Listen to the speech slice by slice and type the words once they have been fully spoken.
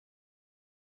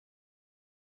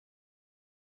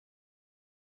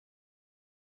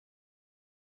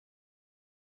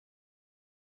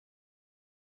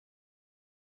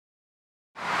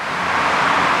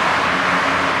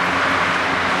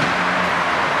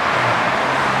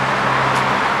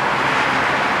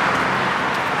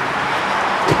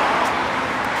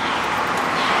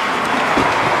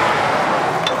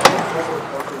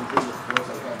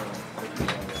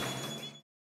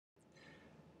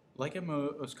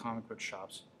most comic book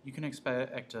shops, you can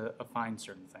expect to find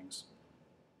certain things.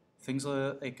 Things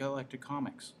like collected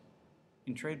comics,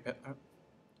 in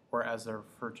or as they're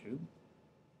referred to,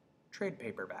 trade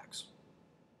paperbacks.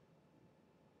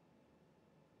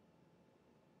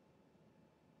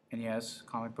 And yes,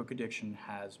 Comic Book Addiction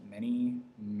has many,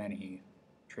 many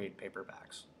trade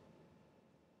paperbacks.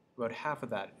 About half of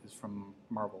that is from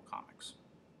Marvel Comics.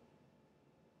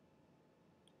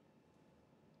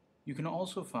 You can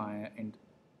also find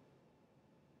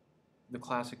the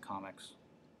classic comics,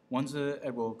 ones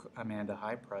that will command a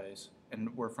high price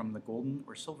and were from the golden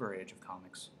or silver age of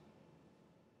comics.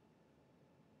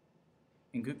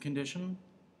 In good condition,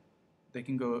 they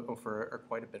can go for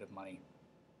quite a bit of money.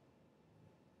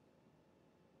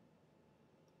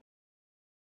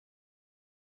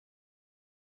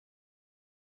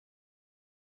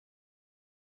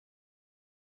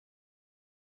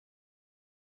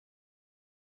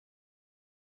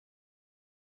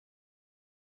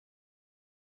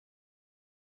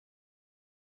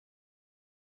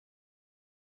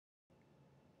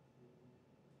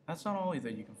 That's not all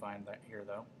that you can find here,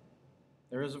 though.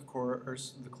 There is, of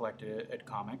course, the collected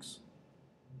comics,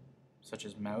 such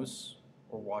as Mouse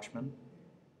or Watchmen,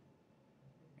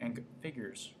 and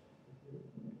figures.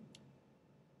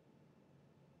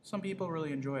 Some people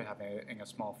really enjoy having a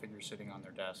small figure sitting on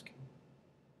their desk.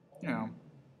 You know,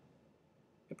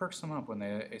 it perks them up when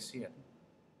they see it.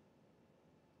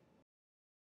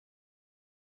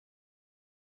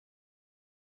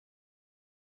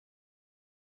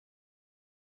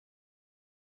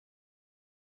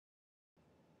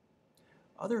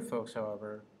 Other folks,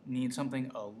 however, need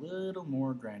something a little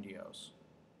more grandiose.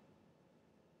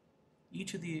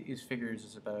 Each of these figures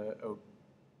is about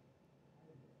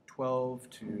 12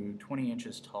 to 20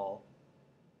 inches tall,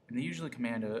 and they usually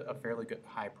command a fairly good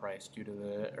high price due to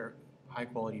the high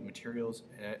quality materials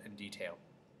and detail.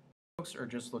 Folks are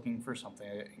just looking for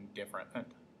something different.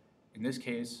 In this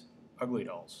case, ugly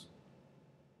dolls.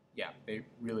 Yeah, they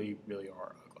really, really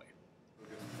are ugly.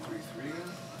 3-3.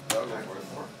 I'll go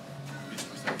for it.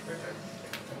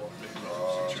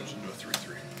 Change into a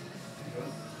 3-3.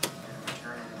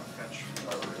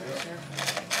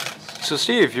 So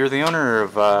Steve, you're the owner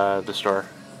of the store.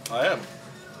 I am.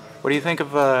 What do you think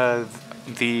of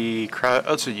the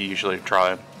crowds that you usually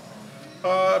draw in?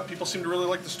 People seem to really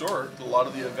like the store. A lot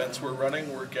of the events we're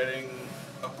running, we're getting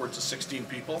upwards of 16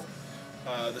 people.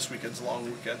 This weekend's a long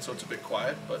weekend, so it's a bit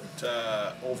quiet, but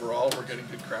overall we're getting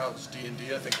good crowds.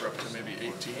 D&D, I think we're up to maybe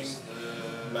 18.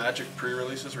 Magic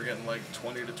pre-releases, we're getting like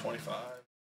 20 to 25.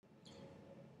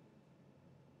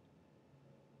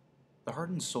 The heart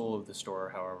and soul of the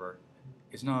store, however,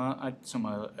 is not so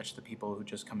much the people who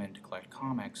just come in to collect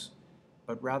comics,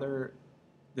 but rather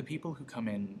the people who come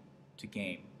in to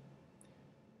game.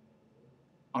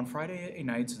 On Friday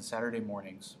nights and Saturday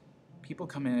mornings, people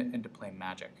come in to play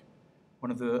Magic,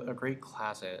 one of the great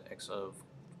classics of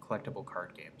collectible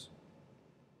card games.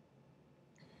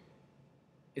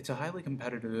 It's a highly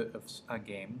competitive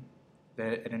game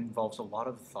that it involves a lot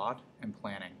of thought and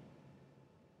planning.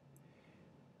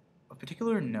 Of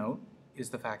particular note is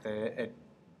the fact that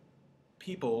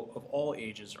people of all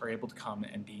ages are able to come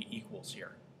and be equals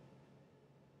here.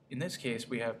 In this case,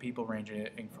 we have people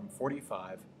ranging from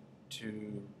 45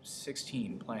 to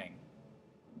 16 playing.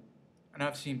 And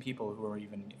I've seen people who are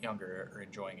even younger are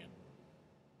enjoying it.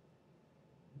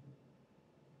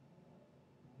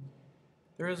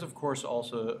 There is, of course,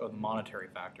 also a monetary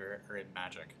factor in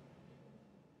Magic.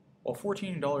 While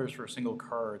 $14 for a single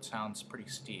card sounds pretty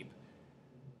steep,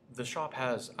 the shop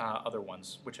has other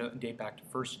ones, which date back to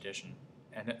first edition,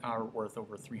 and are worth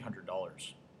over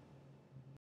 $300.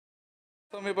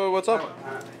 Tell me about what's up.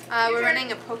 We're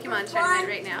running a Pokemon tournament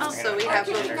right now, so we have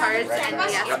both cards and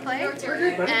DS play,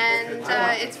 and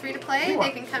it's free to play.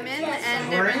 They can come in,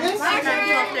 and it runs from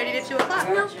 12:30 to 2 o'clock.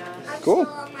 Cool.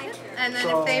 And then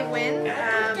if they win,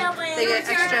 they get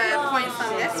extra points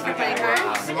on this for playing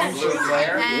cards. And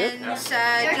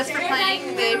just for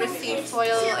playing, they receive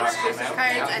foil exclusive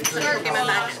cards and some Pokemon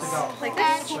badges, like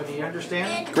this.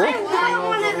 Cool.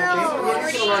 Oh,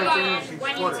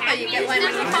 you get one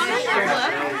when you finish your book.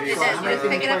 You just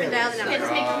pick it up and dial the number.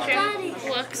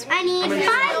 Looks. I need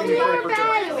 5 more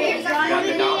batteries on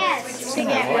the DS to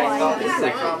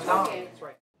get one.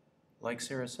 Like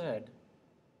Sarah said,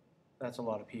 that's a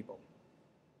lot of people.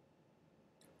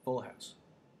 Full house.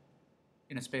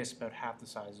 In a space about half the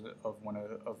size of one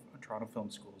of Toronto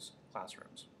Film School's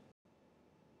classrooms.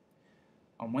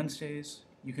 On Wednesdays,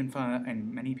 you can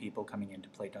find many people coming in to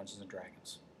play Dungeons &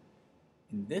 Dragons.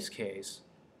 In this case,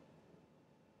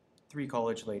 3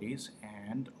 college ladies,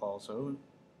 and also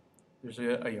there's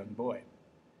a young boy.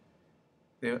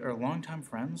 They are longtime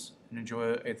friends and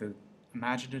enjoy the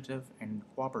imaginative and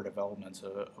cooperative elements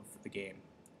of the game,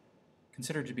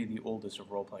 considered to be the oldest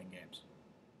of role-playing games.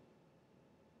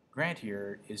 Grant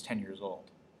here is 10 years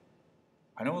old.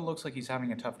 I know it looks like he's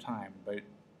having a tough time, but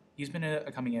he's been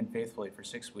coming in faithfully for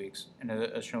 6 weeks and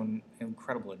has shown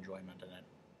incredible enjoyment in it.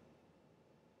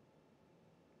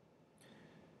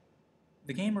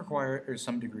 The game requires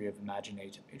some degree of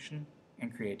imagination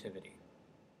and creativity.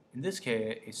 In this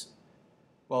case,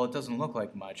 while it doesn't look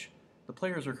like much, the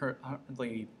players are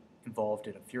currently involved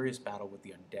in a furious battle with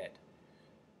the undead.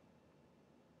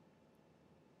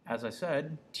 As I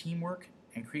said, teamwork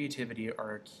and creativity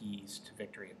are keys to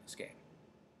victory in this game.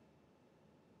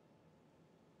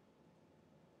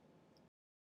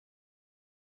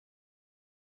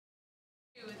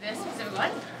 Do this specific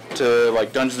one? To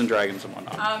like Dungeons and Dragons and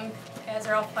whatnot. Guys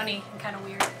are all funny and kind of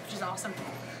weird, which is awesome.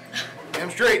 Damn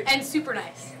straight. And super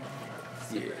nice.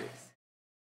 Yeah.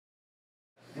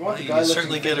 You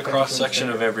certainly get a cross section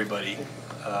of everybody.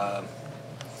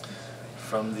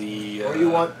 From the Or you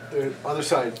want the other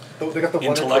side? They got the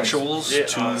intellectuals to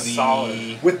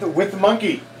the with the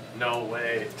monkey. No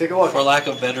way. Take a look. for lack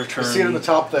of a better term, See it on the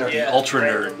top there. the ultra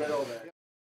nerd.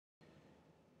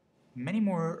 Many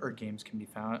more games can be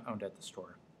found at the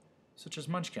store, such as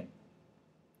Munchkin,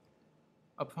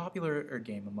 a popular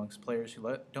game amongst players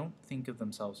who don't think of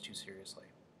themselves too seriously.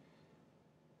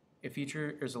 It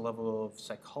features a level of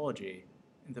psychology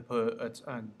that puts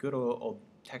good old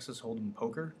Texas Hold'em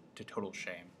poker to total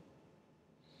shame.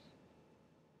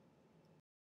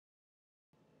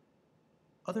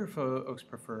 Other folks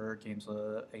prefer games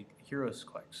like Heroes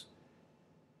Clicks,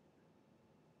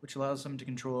 which allows them to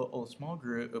control a small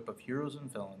group of heroes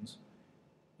and villains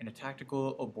in a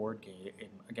tactical board game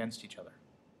against each other.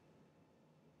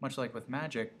 Much like with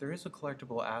Magic, there is a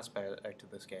collectible aspect to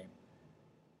this game,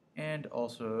 and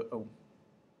also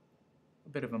a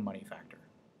bit of a money factor.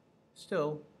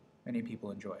 Still, many people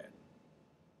enjoy it.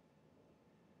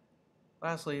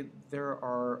 Lastly, there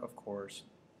are, of course,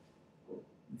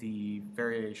 the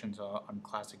variations on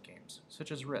classic games,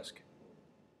 such as Risk.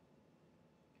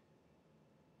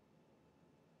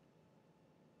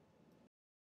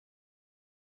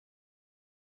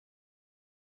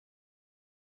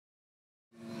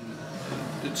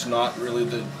 It's not really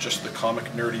just the comic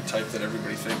nerdy type that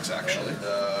everybody thinks, actually.